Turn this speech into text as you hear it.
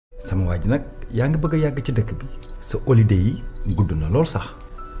sama waa ji nag yaa ngi bëgg a yàgg ci dëkk bi sa holiday yi gudd na lool sax.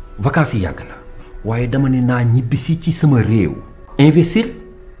 vacances yi yàgg na waaye dama ne naa ñibbisi ci sama réew. investir.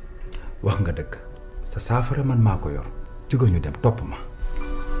 wax nga dëgg sa saafara man maa ko yor jóge ñu dem topp ma.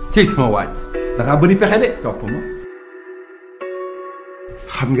 ci sama waaj da ngaa bëri pexe de topp ma.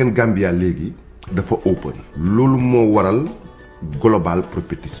 xam ngeen Gambia léegi dafa open. loolu moo waral global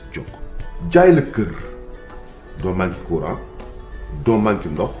properties jóg. jaay la kër doo manqué courant doo manqué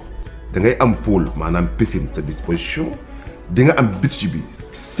ndox da ngay am pool maanaam piscine sa disposition di nga am beach bi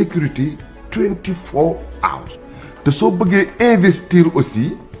sécurité 24 hours te soo bëggee investir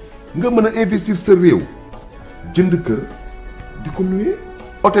aussi nga mën a investir sa réew jënd kër di ko louer.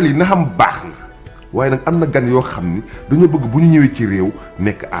 hôtel yi na xam baax na waaye nag am na gan yoo xam ni dañoo bëgg bu ñu ñëwee ci réew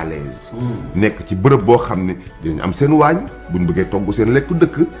nekk à l'aise nekk ci bërëb boo xam ne dinañu am seen waañ bu ñu bëggee togg seen lekku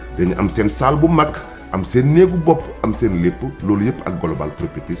dëkk dañu am seen salle bu mag am seen néegu bopp am seen lépp loolu yëpp ak global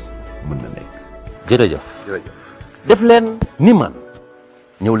properties mën na nekk. jërëjëf def leen ni man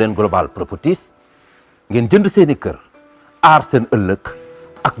ñëw leen global properties ngeen jënd seeni kër aar seen ëllëg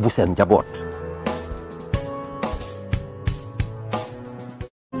ak bu seen njaboot.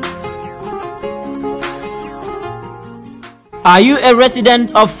 Are you a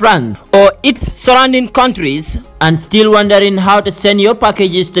resident of France or its surrounding countries and still wondering how to send your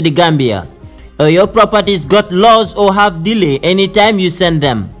packages to the Gambia? Or your properties got lost or have delay anytime you send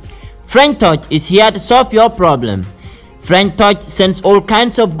them? French Touch is here to solve your problem. French Touch sends all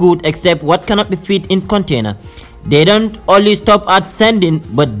kinds of goods except what cannot be fit in container. They don't only stop at sending,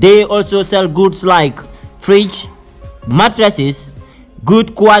 but they also sell goods like fridge, mattresses,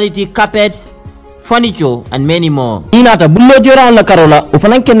 good quality carpets, furniture and many more. Inata bullo jora la karola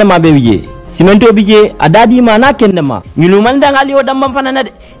ufanan kenne ma be wiye simento bije adadi ma na kenne ma ñunu man dangal yo dambam fanana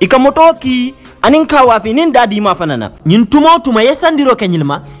de ikamoto ki anin ka wafi nin dadi ma fanana ñun tumo tuma yesandiro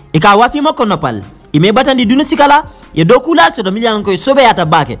kenyilma ika wafi ma konopal ime batandi dunu sikala ye dokulal so do miliyan ko sobe yata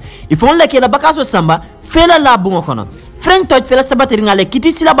bake ifon le kela bakaso samba fela la bungo kono French Touch fela sabateri ngale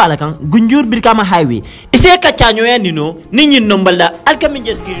kiti sila balakan gunjur birkama highway ise ka chanyo ya nino ninyi nombala alkami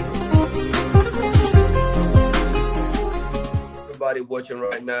jeskiri. Everybody watching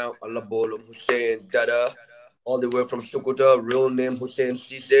right now, Allah Bolam Hussein Dada, all the way from Sokoto, real name Hussein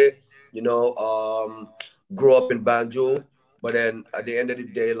Cisse. You know, grew up in Banjul, but then at the end of the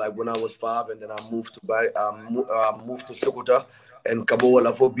day, like when I was 5, and then I moved to moved to Sokoto and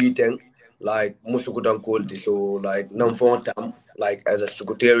Kabola for beating, like Musukutan Kulti. So like Namfontam, like as a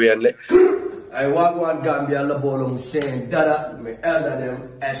Sokotarian. I walk on Gambia, Allah Bolam Hussein Dada, my elder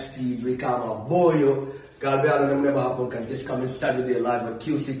them ST become a boyo. Gambia will never happen because this coming Saturday live at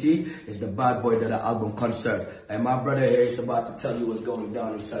Q City is the BadBoyDada album concert. And my brother here is about to tell you what's going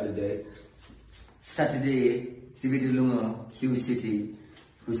down on Saturday. Saturday, CBD Lunga, Q City,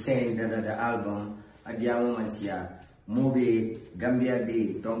 Hussein Dada the album, Adiamu Masia, Mobe, Gambia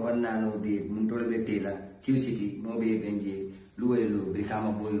Day, Tonganano Day, Muntolebe Taylor, Q City, Mobe Benji, Luelu,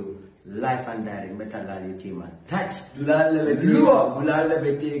 Brikama Boyo. Life and direct metal value team touch Dula Lebete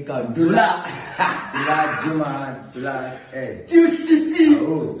Dula Juma Dula City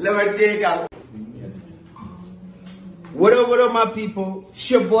Lebete. What up my people?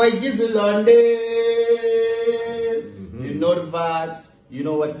 It's your boy Jizzle on this. You know the vibes. You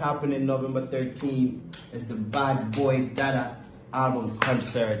know what's happening November 13th. It's the BadBoyDada album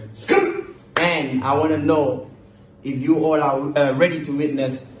concert. And I want to know if you all are ready to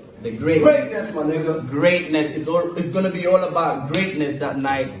witness the greatness, my nigga. Greatness. It's gonna be all about greatness that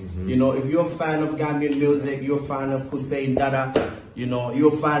night. You know, if you're a fan of Gambian music, you're a fan of Hussein Dada, you know,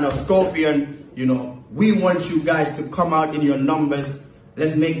 you're a fan of Scorpion, you know, we want you guys to come out in your numbers.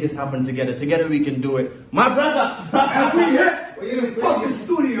 Let's make this happen together. Together we can do it. My brother, we here. We're in the fucking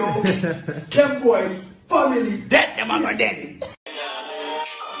studio. Them boys, family, dead them are dead.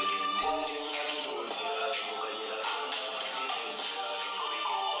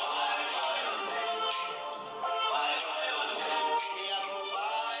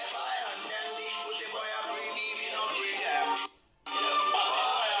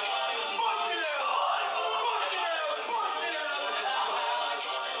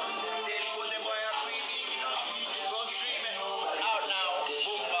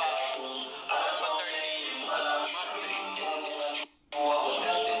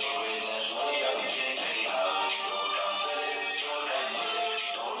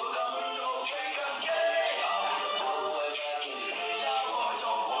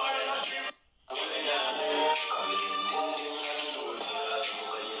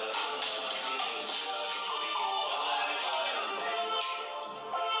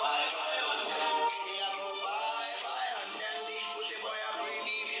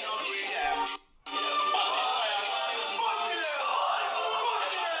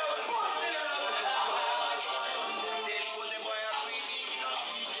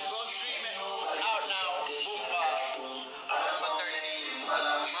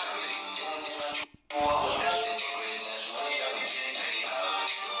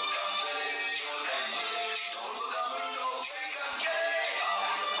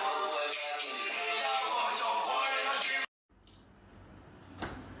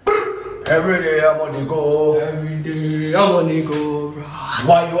 Every day I'm on the go. Every day I'm on the go, bro.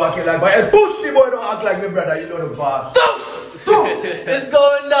 Why you acting like my pussy boy? Don't act like me, brother. You know the vibe. It's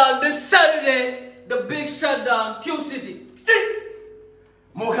going down this Saturday. The big shutdown, Q City.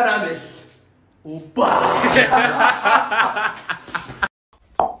 More can I miss?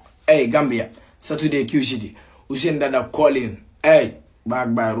 Hey, Gambia, Saturday Q City. BadBoyDada calling. Hey,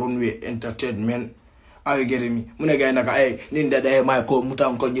 back by Runway Entertainment. Are you getting me? Muna guy naka hey, ninda da my call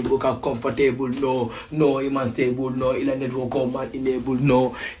mutam ko nyibuka comfortable no iman stable no ila network ko man enable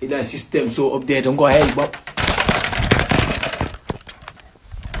no ila system so update go ahead but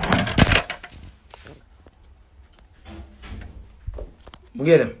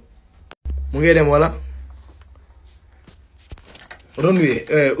Mungedem wala Runway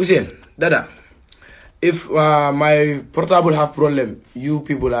Usain Dada. If my portable have problem, you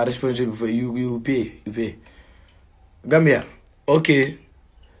people are responsible for you pay. Gambia, okay.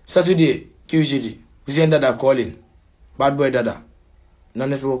 Saturday, QCD, BadBoyDada calling. BadBoyDada. No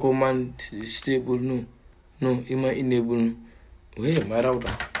network man stable, no, ima enable. Wait, my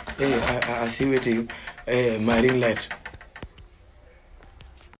router. Hey, I see waiting. My ring light.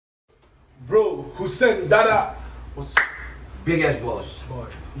 Bro, Hussein Dada was Big ass boss. boy.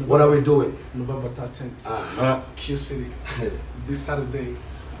 What are we doing? November 13th. Q City. This Saturday,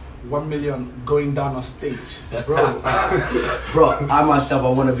 1 million going down on stage. Bro. Bro, I myself, I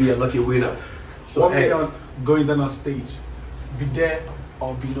want to be a lucky winner. So, 1 million going down on stage. Be there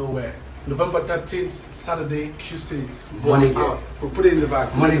or be nowhere. November 13th, Saturday, Q City. Money Out. We'll put it in the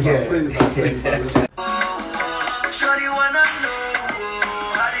back. Money get. Put it in the back. Put it in the back.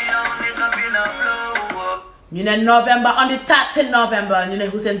 You know November, on the 13th November, you know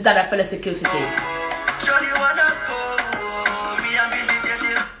Hussein Dada fell as a Q City.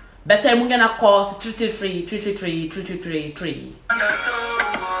 Better I'm gonna call 333.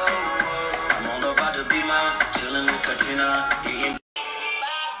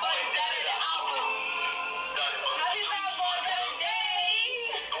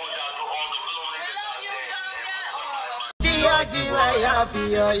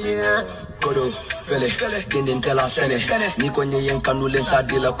 Kodo, fele, didn't tell us any. Nikonye yen kanule sa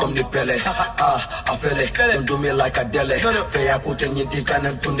dila kom di pele. Afele, don't do me like a dele. Feya kute nyinti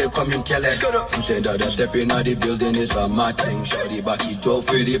kanan tunde kom in kele. You say that stepping out the building is a mad thing. Shorty back it up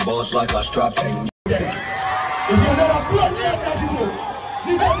for the boss like a strap thing.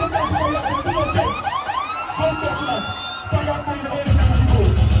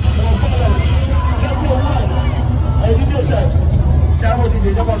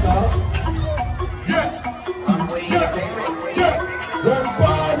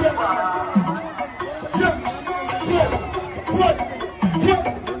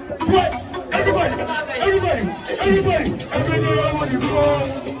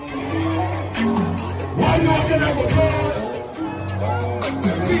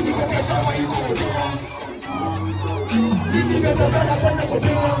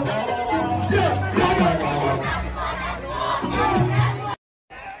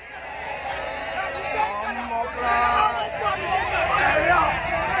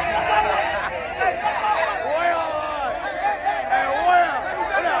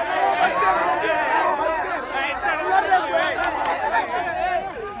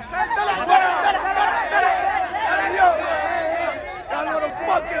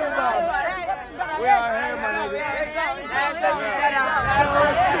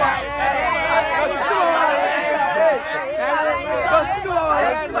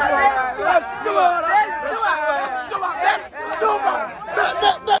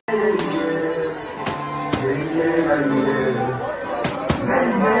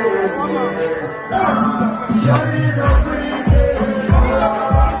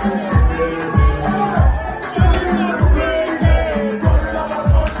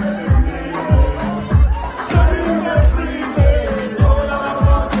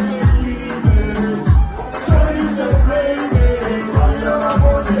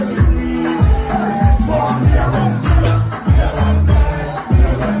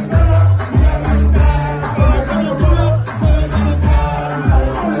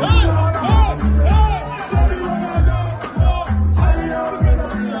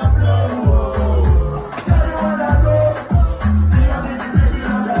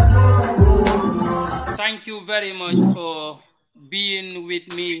 Thank you very much for being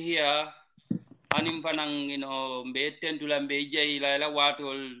with me here anim fanang mbe tentula mbe jay la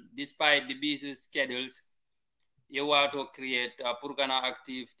watol despite the busy schedules you want to create Purgana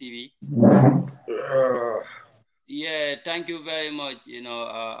Active TV. Yeah, thank you very much,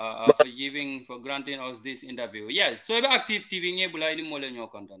 for granting us this interview. Yes, so Active TV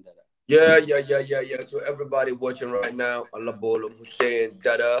content. Yeah. To everybody watching right now, Allah Bolam Hussein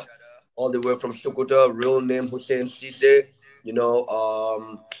Dada, all the way from Sokoto, real name Hussein Sise.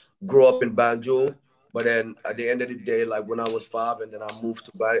 Grew up in Banjul, but then at the end of the day, like when I was 5, and then I moved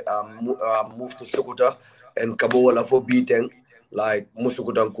to moved to Sokoto and Kabola for beating, like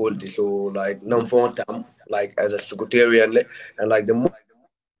Musukutan quality. So like nam time, like as a Sokotarian, and like the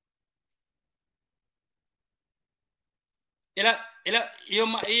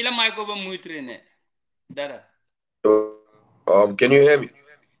ila Michael ba muitrine. Dada. Can you hear me?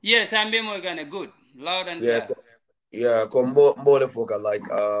 Yes, I'm being more good, loud and Yeah, clear. yeah. More than focal.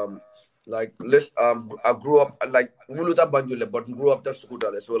 Like let's I grew up like Muluta Banjule, but grew up that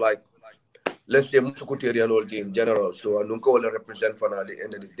Sukutale. So like let's say Musukutarian all team in general. So I don't call represent for at the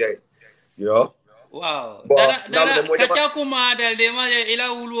end of the day. Yeah. Wow. But Dada kachakuma del de ma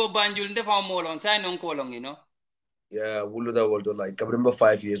ila ulu banjul ndefa molon sai non kolong Yeah, Wuluda world like Kabrimba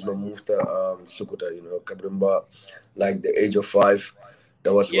 5 years no moved to Sukuta, Kabrimba like the age of 5.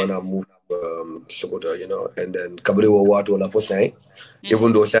 That was when I moved to Sukuta, and then Kabriwa Watu La Fosai,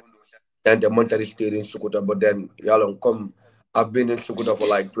 even though and the monetary stayed in Sukuta, but then Yalong come I've been in Sukuta for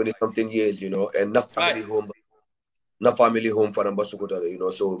like 20 something years, and not family home. Na family home for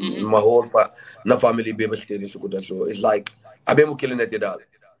Sukuta, so my whole na family baby stayed in Sukuta. So it's like I've been killing it all.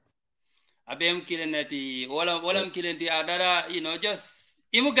 Abem kilenati wala kilenti adada just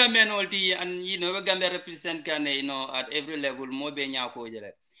imu Gambian olti and Gambia represent can at every level mo be nyako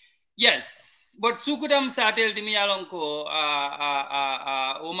jele. Yes, but sukutam satel timi alonko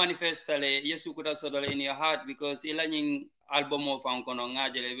o manifestale yesukuta sodole in your heart because ilaning album of ankono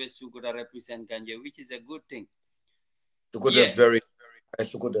ngajele we sukuta represent kanje, which is a good thing. Sukuta is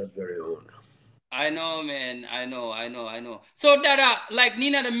very own. I know, man. I know. So, Dada, like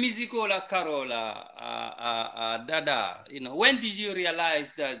Nina the musical la Carola, Dada, when did you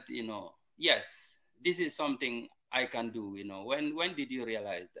realize that, yes, this is something I can do, when did you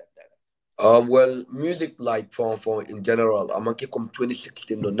realize that, Dada? Well, music like for in general, I'm gonna come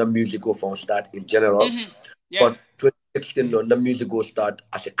 2016 no the music go from start in general, but 2016 no the music go start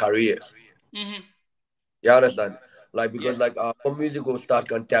as a career. You understand? Like because like music go start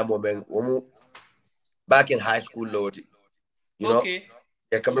can time when back in high school, Lord, Okay.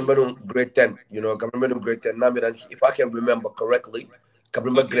 Yeah, I can remember grade 10, I can remember grade 10. Now, if I can remember correctly, I can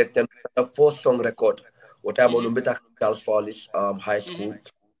remember grade 10, the first song record, what I'm on Umbita Charles Fallis, high school,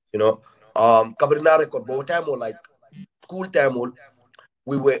 Cabrina record, but what time like school time,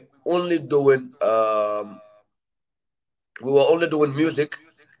 we were only doing, music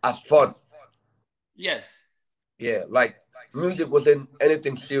as fun. Yes. Yeah, like music wasn't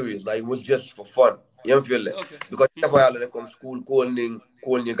anything serious. Like it was just for fun. You don't feel it because I come school calling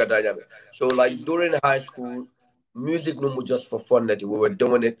katanya. So like during high school, music no was just for fun that we were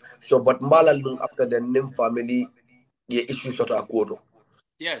doing it. So but mbala nung after the name family, yeah, issues sort of quarter.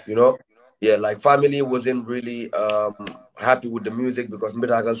 Yes. Yeah, like family wasn't really happy with the music because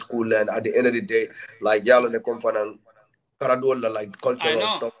middle school and at the end of the day, like y'all in the conference, karadola like cultural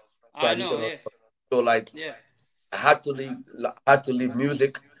stuff, traditional stuff. So like. Yeah. I had to leave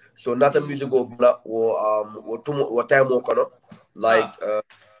music. So not a music go or time more like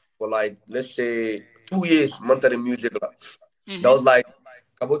for like let's say 2 years month of the music that was like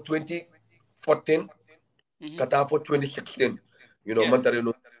about 2014 kata for 2016 month of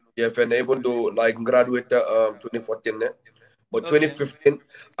the yeah and even though like graduate 2014 but 2015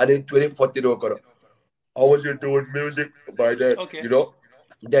 and then 2014 I was doing music by then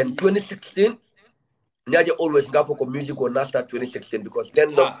then 2016 Nadia always got for music or not start 2016 because then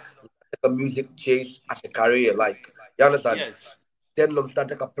the music chase as a career, like you understand? Yes. Then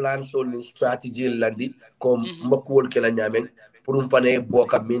start a plan so strategy landi come makul kela nyameng purum fane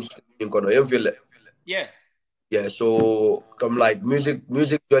boka mainstream kono you feel it? Yeah. Yeah, so come like music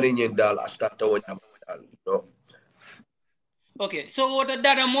journey in dal I start to Okay, so what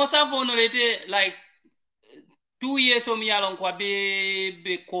that most of like 2 years of me along kwa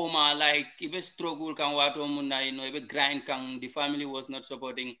be coma like if struggle can wato muna if grind can the family was not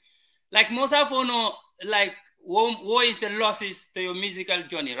supporting like most of like what is the losses to your musical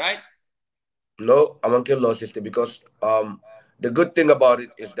journey, right? No, I'm not losses because the good thing about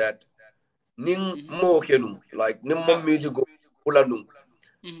it is that ning mo kenu like ning mo music go ulanu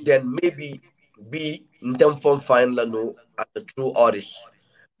then maybe be in term from fine lano as a true artist.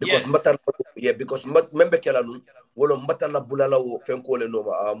 Because because member kela nun wolo mbata la bulala wo fenkole no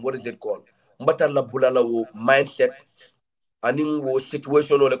what is it called? Mbata la bulala wo mindset aning wo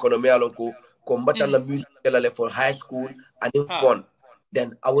situation or economy alon ko mbata la music kela le for high school and in fun.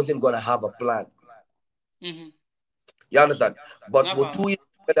 Then I wasn't gonna have a plan. You understand? But for 2 years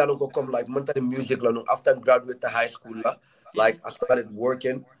I don't go come like mental music after graduate high school like I started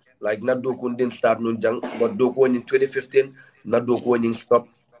working like not do didn't start nun jang but do in 2015 not do stop,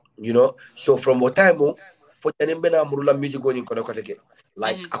 you know. So from what time for tanim bena murula music going kono koteke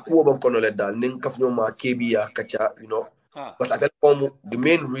like aku bang kono le dal ning kaf no ma kebi ya kacha, you know. Because I tell the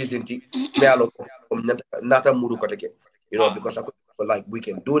main reason me alone nata muru koteke, you know, because I could like we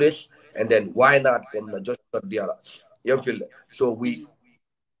can do this and then why not come just the other. You feel that? So we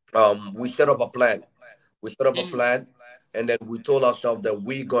set up a plan. We set up a plan, and then we told ourselves that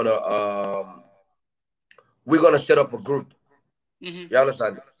we're gonna set up a group. You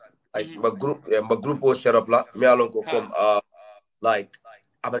understand? Like my group was set up me alone go come like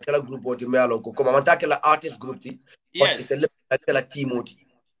abakela group or me alone go come. I'm talking artist group but it's a team.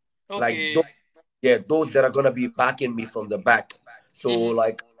 Like those that are gonna be backing me from the back. So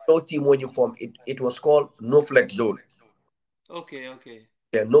like no team when you form it was called No Flex Zone. Okay.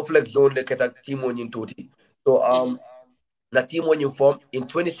 Yeah, No Flex Zone like a team on in Toti. So the team when you form in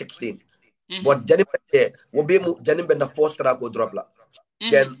 2016. But Janim the first track go drop la.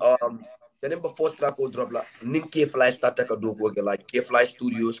 Then Janim the first track go drop la. Ning K Fly start take a do like K Fly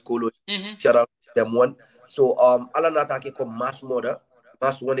Studios, Colo, shout out them one. So Alan Atake come Mass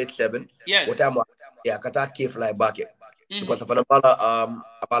 187. Yes. What time kata K Fly back it. Because of an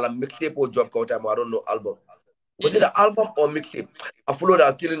abala mixtape or job out time I don't know album. Was it an album or mixtape? I followed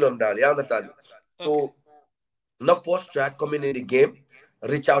that killing them down. You understand? So, the first track coming in the game,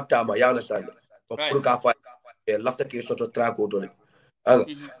 reach out Tama. You understand? Laughter case sort of track out on it.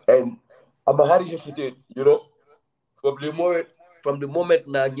 And I'm a hard hesitate, you know. From the moment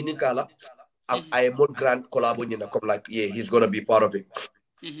na Ginikala, I am more grand collaboration. Come like, yeah, he's gonna be part of it.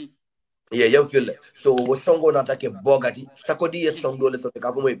 Yeah, you feel it. So, was song gonna attack a bogati? Sakodi is song dollars of the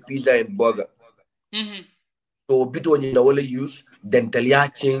government pizza and burger. So between you only use then telia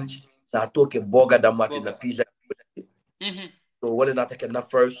change na toke boga da mati na pizza. So when I take na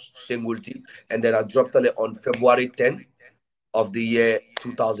first single and then I dropped it on February 10 of the year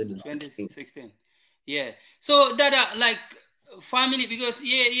 2016. Yeah. So that like family because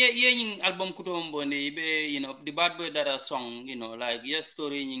yung album kuto mbone you know the BadBoyDada song, you know, like your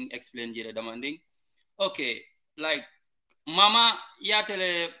story yung explain jire demanding. Okay, like mama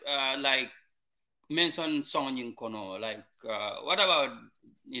yatele like mention song in kono like what about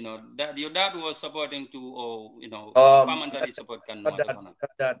you know that your dad was supporting to or you know family support can not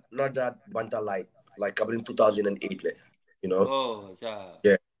that banta like covering 2008 you know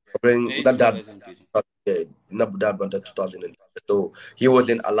yeah covering not that banta 2008 so he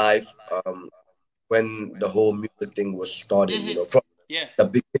wasn't alive when the whole music thing was starting you know from the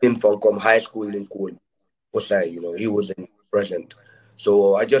beginning from high school in Kool you know he wasn't present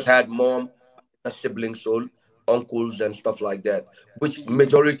so I just had mom siblings, soul, uncles, and stuff like that, which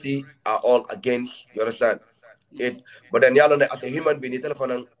majority are all against. You understand it? But then, as a human being,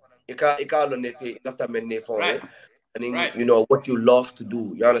 and you know what you love to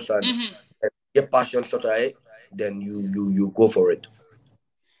do. You understand? Your passion, sort of, then you go for it.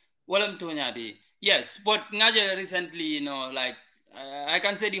 Well, I'm yes, but Naja recently, you know, like I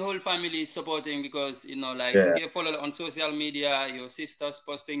can say the whole family is supporting because you know, like they follow on social media. Your sisters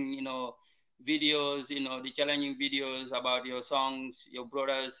posting, you know, videos, you know, the challenging videos about your songs, your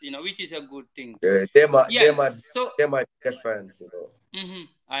brothers, you know, which is a good thing. Yeah, they're my best friends, you know.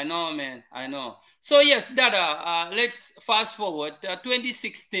 I know, man. I know. So yes, Dada, let's fast forward.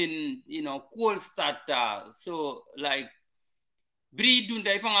 2016, you know, cool start. So like, Bri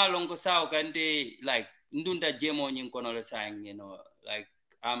dunda ifanga longo sao kante like ndunda jemo nyin kono le sang, you know, like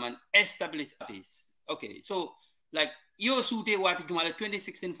I'm an established artist. Okay, so like yo sute wati jumala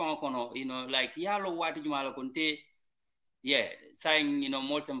 2016 fanga kono, you know, like yalo wati jumala konte, yeah, saying you know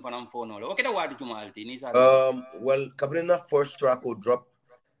more some fanam phone or okay, the wati jumala ti ni sa. Well, Kabrina first track will drop.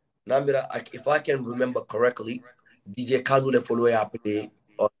 Nambira, if I can remember correctly, DJ Kanu le follow up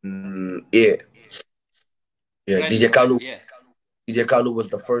on air. Yeah, DJ Kanu. Yeah. DJ Kanu was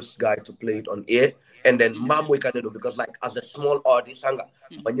the first guy to play it on air, and then Mamwe Kanado because like as a small artist,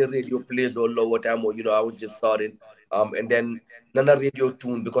 when your radio plays all lower time, or you know, I was just starting, and then Nana radio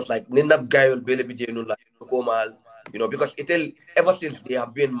tune because like Nina guy will be like you know, because ever since they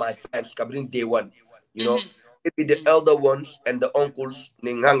have been my fans, Kabrin day one, you know, maybe the elder ones and the uncles,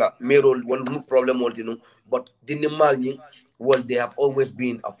 Ninghanga, Mero, one problem, you know, but the Nimal well, they have always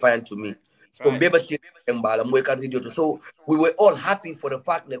been a fan to me. So Right. Mbeba State Mbala Mweka radio to. So we were all happy for the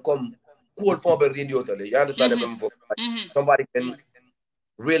fact they come cool for the radio to. You understand? Somebody can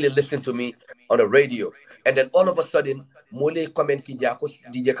really listen to me on the radio. And then all of a sudden, Mole comment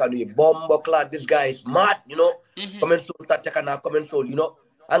DJ Kanu bombo clad, this guy is mad, you know. Comment so start taking our comment so, you know.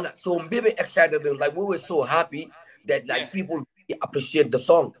 And so Mbebe excited, like we were so happy that like people really appreciate the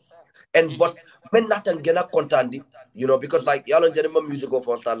song. And but when Nathan Gena content, you know, because like y'all and gentlemen music go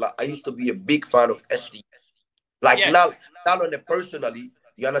for like, I used to be a big fan of SD. Like now on it personally,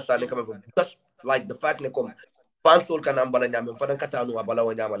 you understand coming from just like the fact that come fansol can ambala nyame fadan katanu abala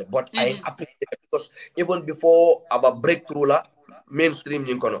wa nyamale. But I appreciate it because even before our breakthrough la mainstream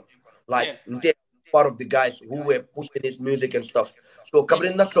kono, like they part of the guys who were pushing his music and stuff. So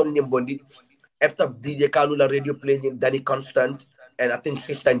kabrin na song bondi after DJ Kanu la radio playing Danny Constant and I think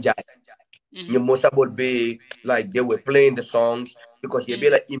Sister Jai. Most about be like they were playing the songs because you be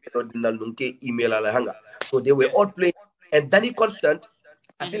like email ala hanga. So they were all playing and Danny Constant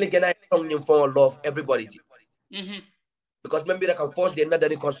I think again I song him for love everybody. Because maybe like at first they not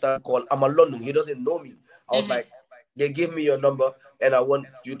Danny Constant call I'm alone. He doesn't know me. I was like, they gave me your number and I want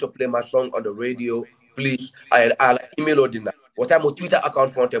you to play my song on the radio. Please, I'll email Odina. What I'm a Twitter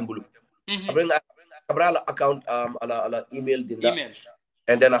account for Tembulu. I bring a account email Dinda.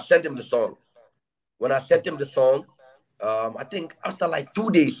 And then I sent him the song. When I sent him the song, I think after like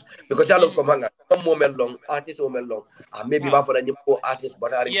 2 days, because y'all don't come hang some moment long, artist moment long. Maybe my for the artist,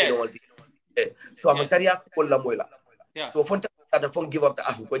 but I didn't know. So I'm a Taria Kolamuela. So for the phone give up the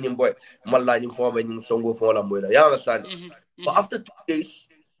African boy, Malay for when you song for Lamuela. You understand? But after 2 days,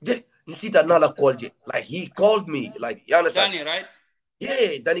 you see that another called you. Like he called me, like you understand? Danny, right?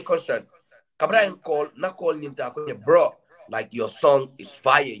 Yeah, Danny Constant. Cabraham called, not calling him to bro, like your song is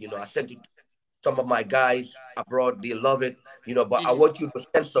fire, you know. I sent it to some of my guys abroad, they love it, you know, but I want you to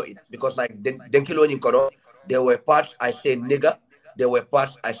censor it because like there were parts I say nigga, there were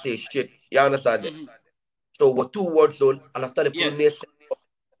parts I say shit. You understand it? So what 2 words all and after the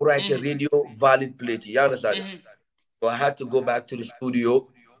write a radio valid plate. You understand it? So I had to go back to the studio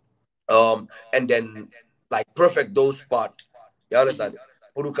and then like perfect those parts. You understand it?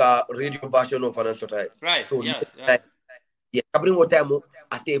 Puruka radio version of financial type. Right. So Yeah. yeah, Kabrin Wotamo,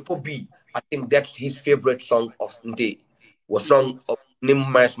 for B, I think that's his favorite song of Nte. Was song of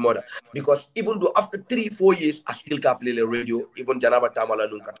Nimma's mother. Because even though after 3-4 years, I still can play the radio, even Janaba Tamala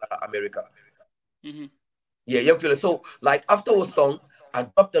Nunkata America. Yeah, you feel it. So like after a song, I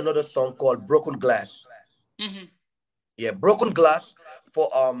dropped another song called Broken Glass. Yeah, Broken Glass for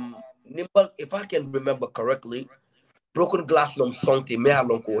Nimble, if I can remember correctly, Broken Glass long song te me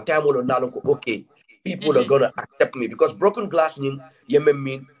alonko time nalonko okay. People are gonna accept me because Broken Glass mean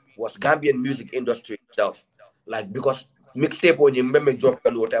was Gambian music industry itself. Like because mixtape on you remember drop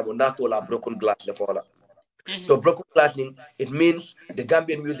and whatever not all our Broken Glass the follow. So Broken Glass it means the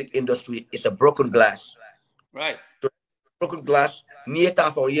Gambian music industry is a broken glass. Right. So Broken Glass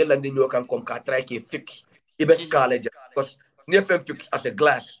nieta for year and you can come try to fix the best college because near fix as a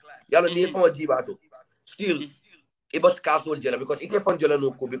glass. Yalla near for a jibato. Still it was castle jela because it from jela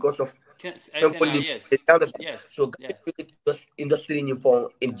no because of yes. So industry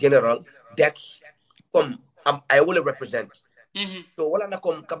in general that's I will represent. So while I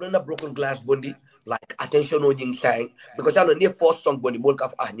come kabla Broken Glass bondi like attention on ying shine because I don't need first song bondi more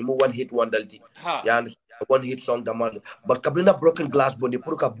of one hit wonder yeah one hit song the man but kabla Broken Glass bondi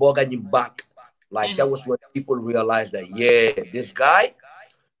puruka boga him back like that was when people realized that yeah this guy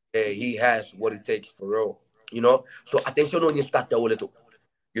he has what it takes for real. You know, so attention on you start the little,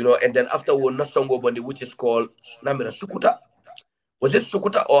 you know, and then after we not song over which is called Namira Sukuta. Was it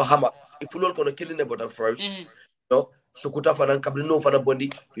Sukuta or Hama? If you look on the killing about first, you know, Sukuta for an Cabrino for the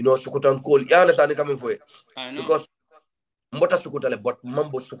body, you know, Sukuta and Cole. You understand coming for it? I know. Because Mota Sukuta, but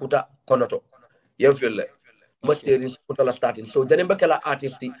Mambo Sukuta Konoto. You feel like must there is Sukuta starting. So Janembakala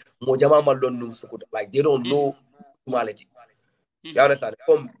artist, Mojama Malon Sukuta, like they don't know humanity. You understand?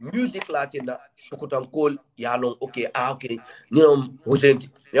 From music Latin, Sukutan Cole, Yalong, okay, okay, Hussein,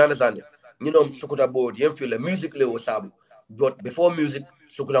 you understand? Sukuta board, you feel the music level sab. But before music,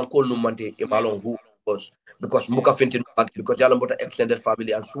 Sukutan Cole no mante, Malong who was because Muka Fenty back because Yalam bought extended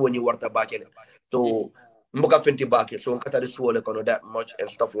family and so when you work back in it. So Muka Fenty back so Katari Swole kono that much and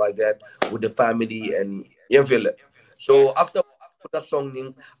stuff like that with the family and you feel it. So after that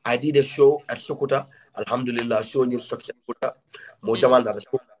song, I did a show at Sukuta. Alhamdulillah, showing successful.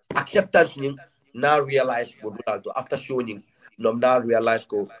 Acceptance now realize after showing now realize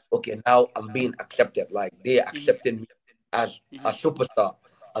go okay now I'm being accepted like they accepted me as a superstar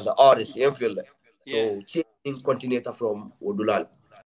as an artist you feel that Yeah. So changing continue from Odulal.